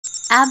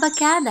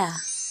Abacada.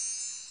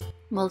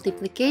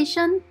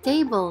 Multiplication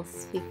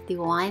tables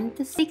 51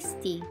 to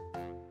 60.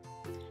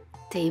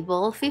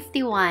 Table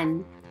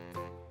 51.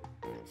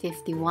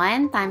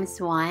 51 times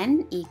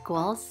 1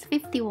 equals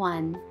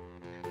 51.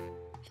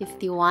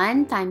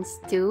 51 times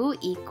 2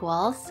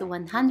 equals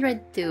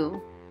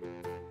 102.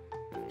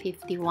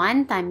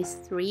 51 times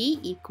 3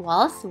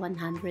 equals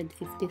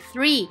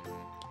 153.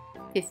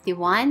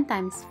 51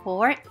 times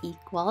 4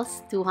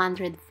 equals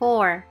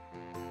 204.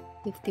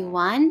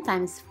 51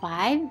 times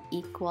 5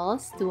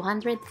 equals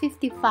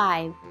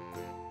 255.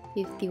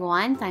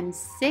 51 times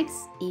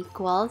 6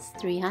 equals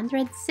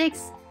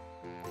 306.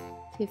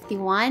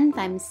 51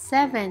 times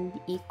 7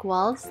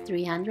 equals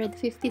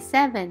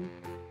 357.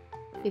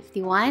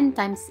 51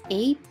 times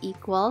 8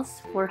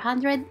 equals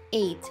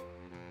 408.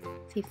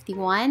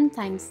 51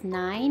 times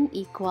 9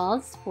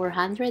 equals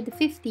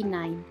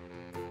 459.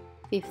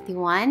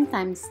 51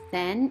 times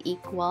 10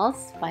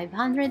 equals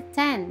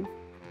 510.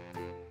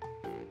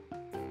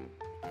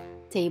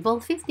 Table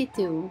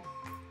 52.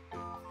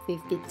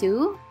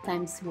 52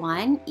 times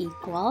 1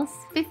 equals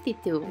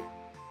 52.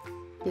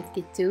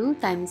 52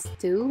 times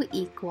 2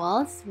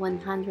 equals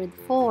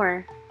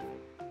 104.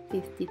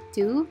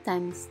 52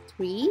 times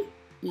 3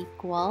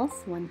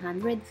 equals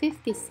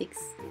 156.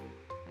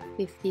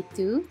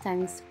 52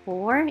 times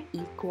 4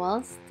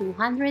 equals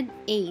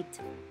 208.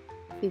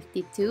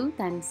 52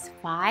 times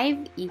 5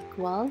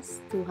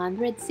 equals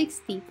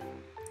 260.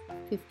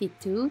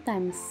 52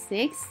 times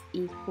 6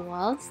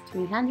 equals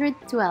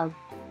 312.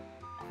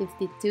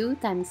 52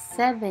 times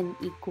 7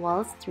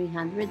 equals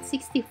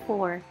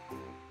 364.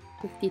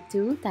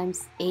 52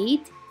 times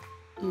 8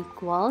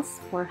 equals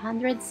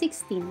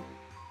 416.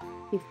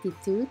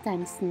 52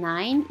 times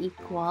 9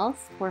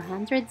 equals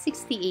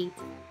 468.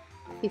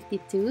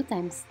 52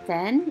 times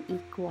 10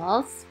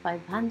 equals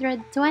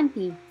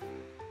 520.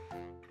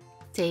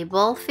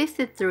 Table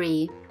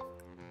 53.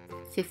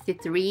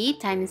 53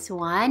 times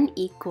 1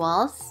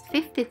 equals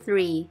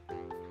 53.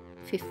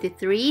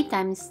 53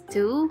 times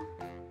 2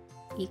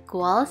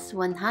 equals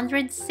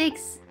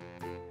 106.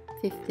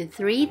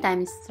 53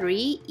 times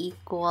 3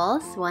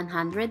 equals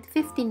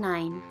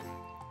 159.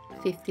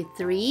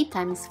 53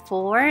 times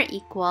 4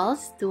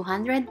 equals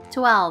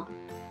 212.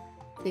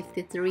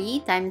 53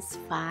 times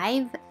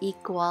 5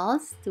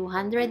 equals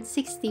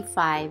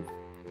 265.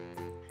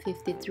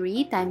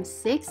 53 times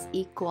 6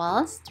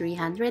 equals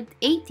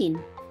 318.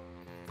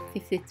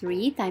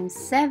 53 times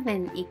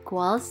 7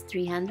 equals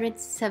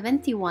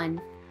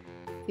 371.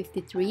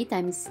 53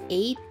 times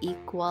 8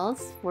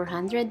 equals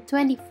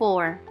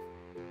 424.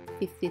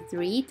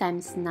 53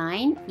 times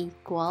 9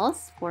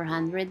 equals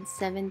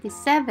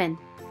 477.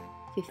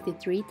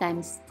 53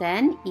 times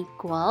 10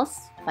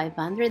 equals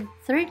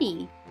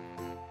 530.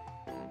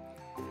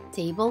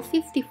 Table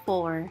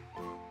 54.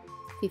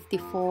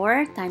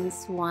 54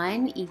 times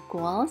 1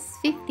 equals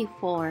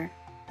 54.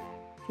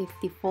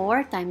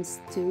 54 times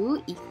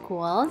 2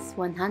 equals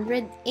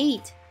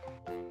 108.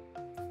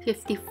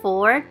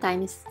 54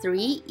 times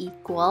 3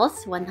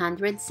 equals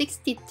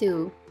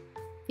 162.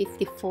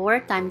 54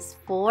 times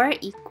 4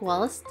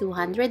 equals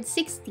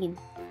 216.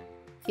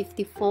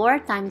 54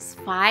 times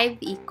 5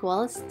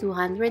 equals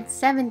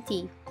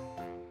 270.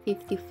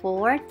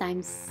 54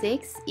 times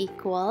 6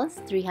 equals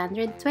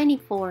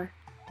 324.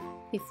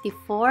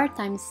 54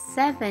 times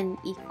 7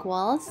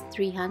 equals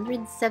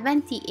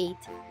 378.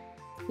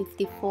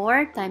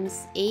 54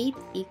 times 8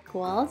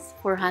 equals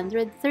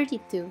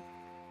 432.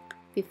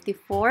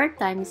 54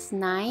 times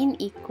 9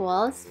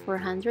 equals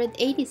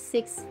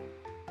 486.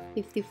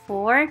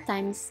 54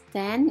 times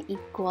 10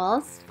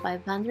 equals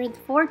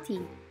 540.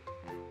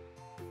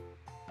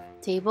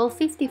 Table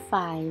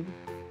 55.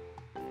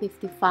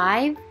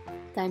 55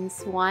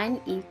 times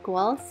 1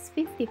 equals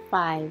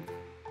 55.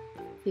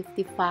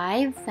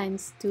 55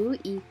 times 2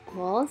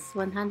 equals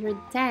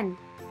 110.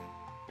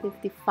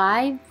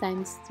 55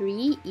 times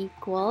 3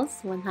 equals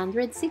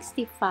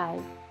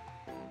 165.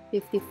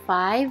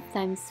 55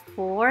 times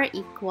 4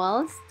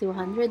 equals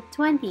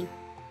 220.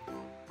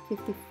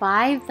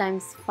 55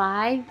 times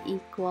 5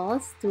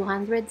 equals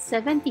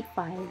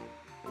 275.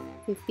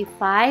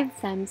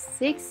 55 times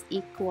 6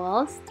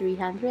 equals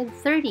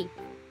 330.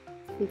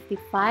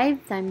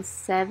 55 times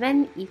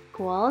 7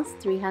 equals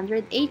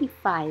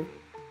 385.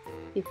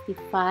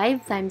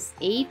 55 times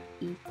 8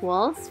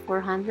 equals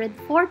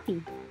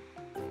 440.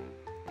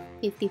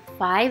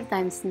 55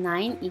 times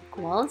 9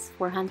 equals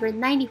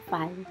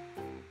 495.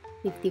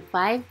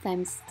 55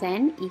 times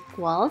 10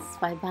 equals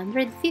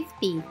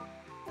 550.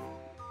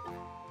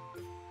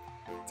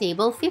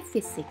 Table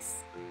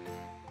 56.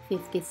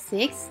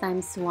 56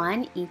 times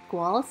 1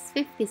 equals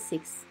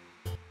 56.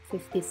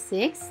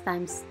 56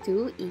 times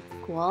 2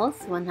 equals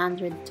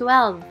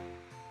 112.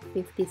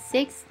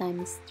 56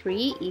 times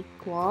 3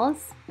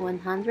 equals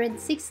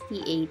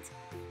 168.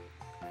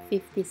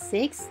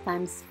 56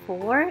 times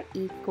 4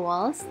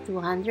 equals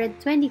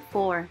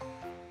 224.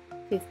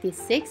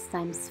 56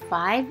 times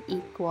 5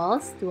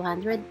 equals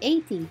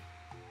 280.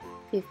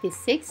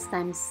 56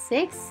 times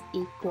 6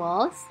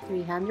 equals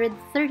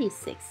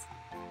 336.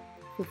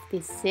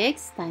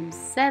 56 times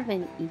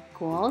 7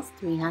 equals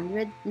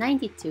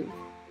 392.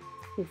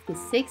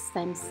 56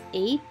 times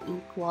 8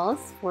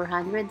 equals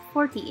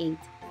 448.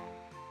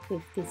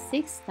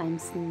 56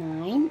 times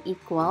 9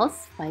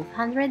 equals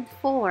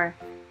 504.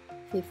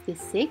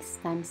 56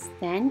 times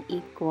 10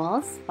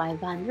 equals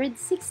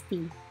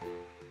 560.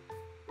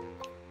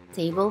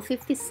 Table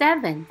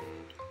 57.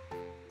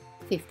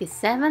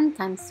 57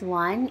 times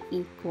 1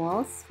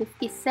 equals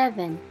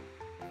 57.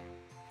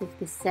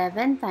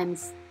 57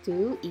 times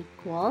 2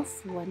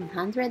 equals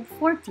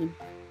 114.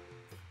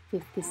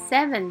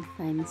 57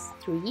 times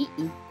 3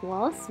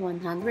 equals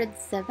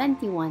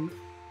 171.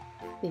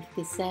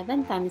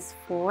 57 times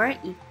 4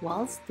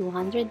 equals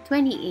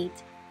 228.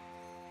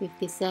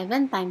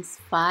 57 times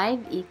 5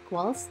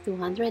 equals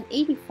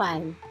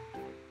 285.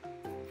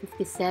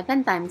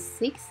 57 times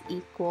 6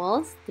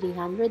 equals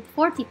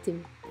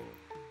 342.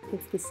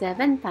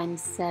 57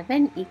 times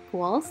 7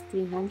 equals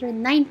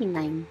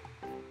 399.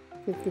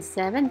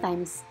 57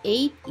 times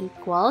 8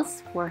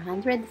 equals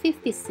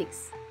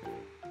 456.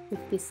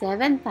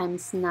 57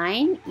 times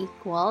 9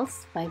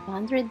 equals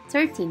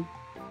 513.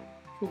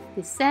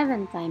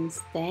 57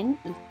 times 10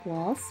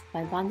 equals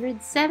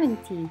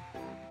 570.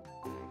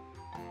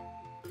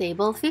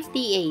 Table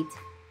 58.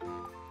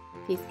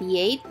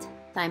 58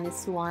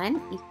 times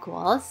 1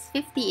 equals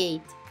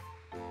 58.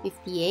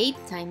 58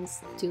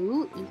 times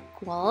 2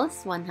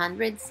 equals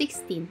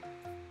 116.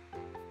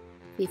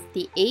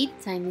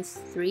 58 times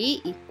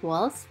 3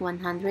 equals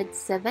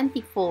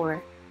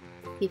 174.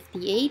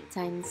 58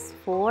 times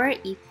 4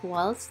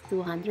 equals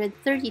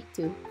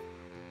 232.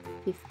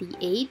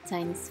 58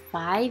 times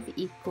 5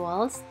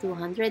 equals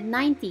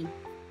 290.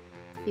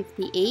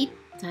 58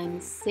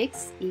 times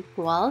 6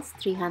 equals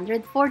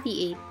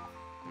 348.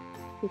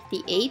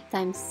 58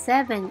 times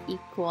 7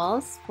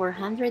 equals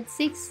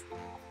 406.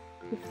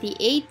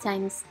 58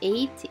 times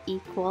 8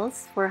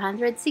 equals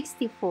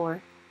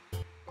 464.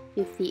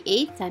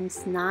 58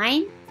 times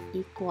 9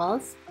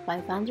 equals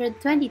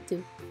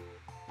 522.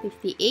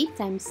 58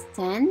 times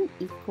 10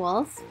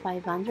 equals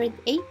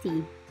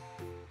 580.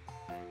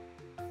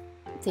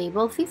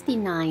 Table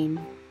 59.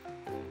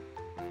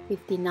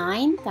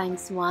 59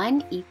 times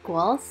 1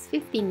 equals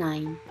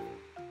 59.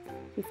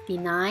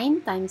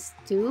 59 times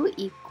 2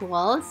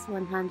 equals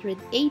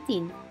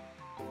 118.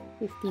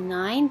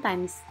 59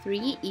 times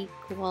 3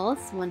 equals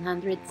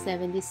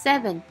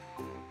 177.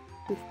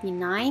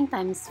 59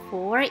 times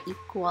 4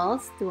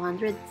 equals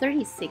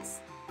 236.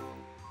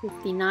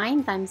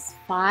 59 times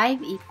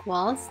 5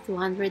 equals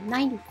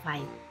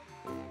 295.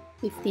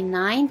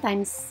 59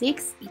 times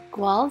 6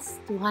 equals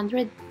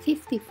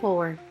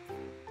 254.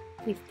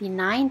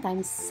 59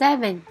 times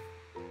 7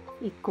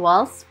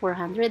 equals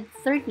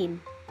 413.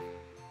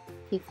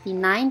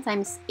 59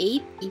 times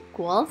 8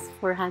 equals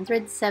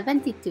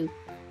 472.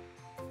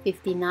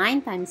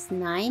 59 times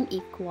 9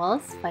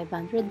 equals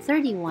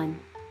 531.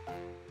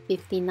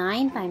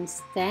 59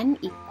 times 10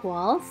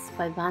 equals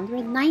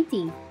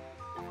 590.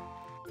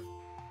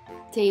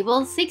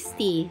 Table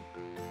 60.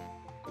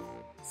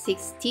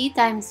 60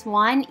 times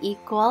 1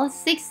 equals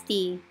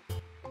 60.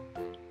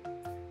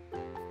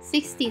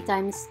 60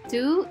 times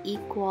 2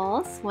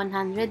 equals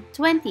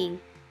 120.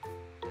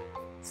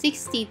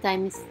 60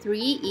 times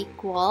 3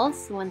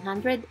 equals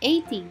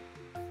 180.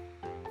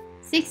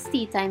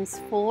 60 times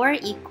 4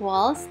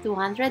 equals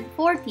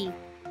 240.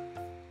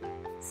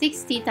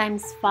 60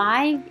 times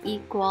 5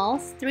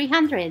 equals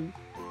 300.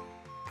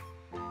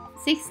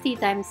 60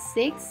 times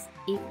 6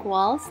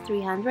 equals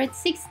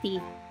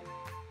 360.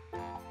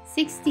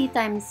 60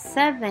 times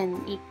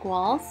 7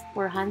 equals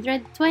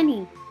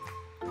 420.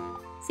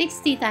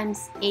 60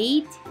 times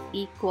 8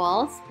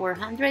 equals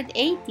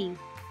 480.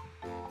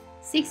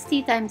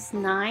 60 times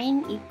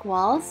 9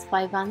 equals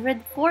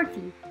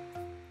 540.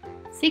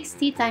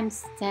 60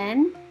 times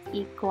 10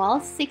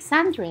 equals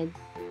 600.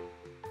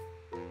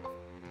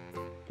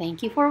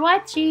 Thank you for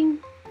watching.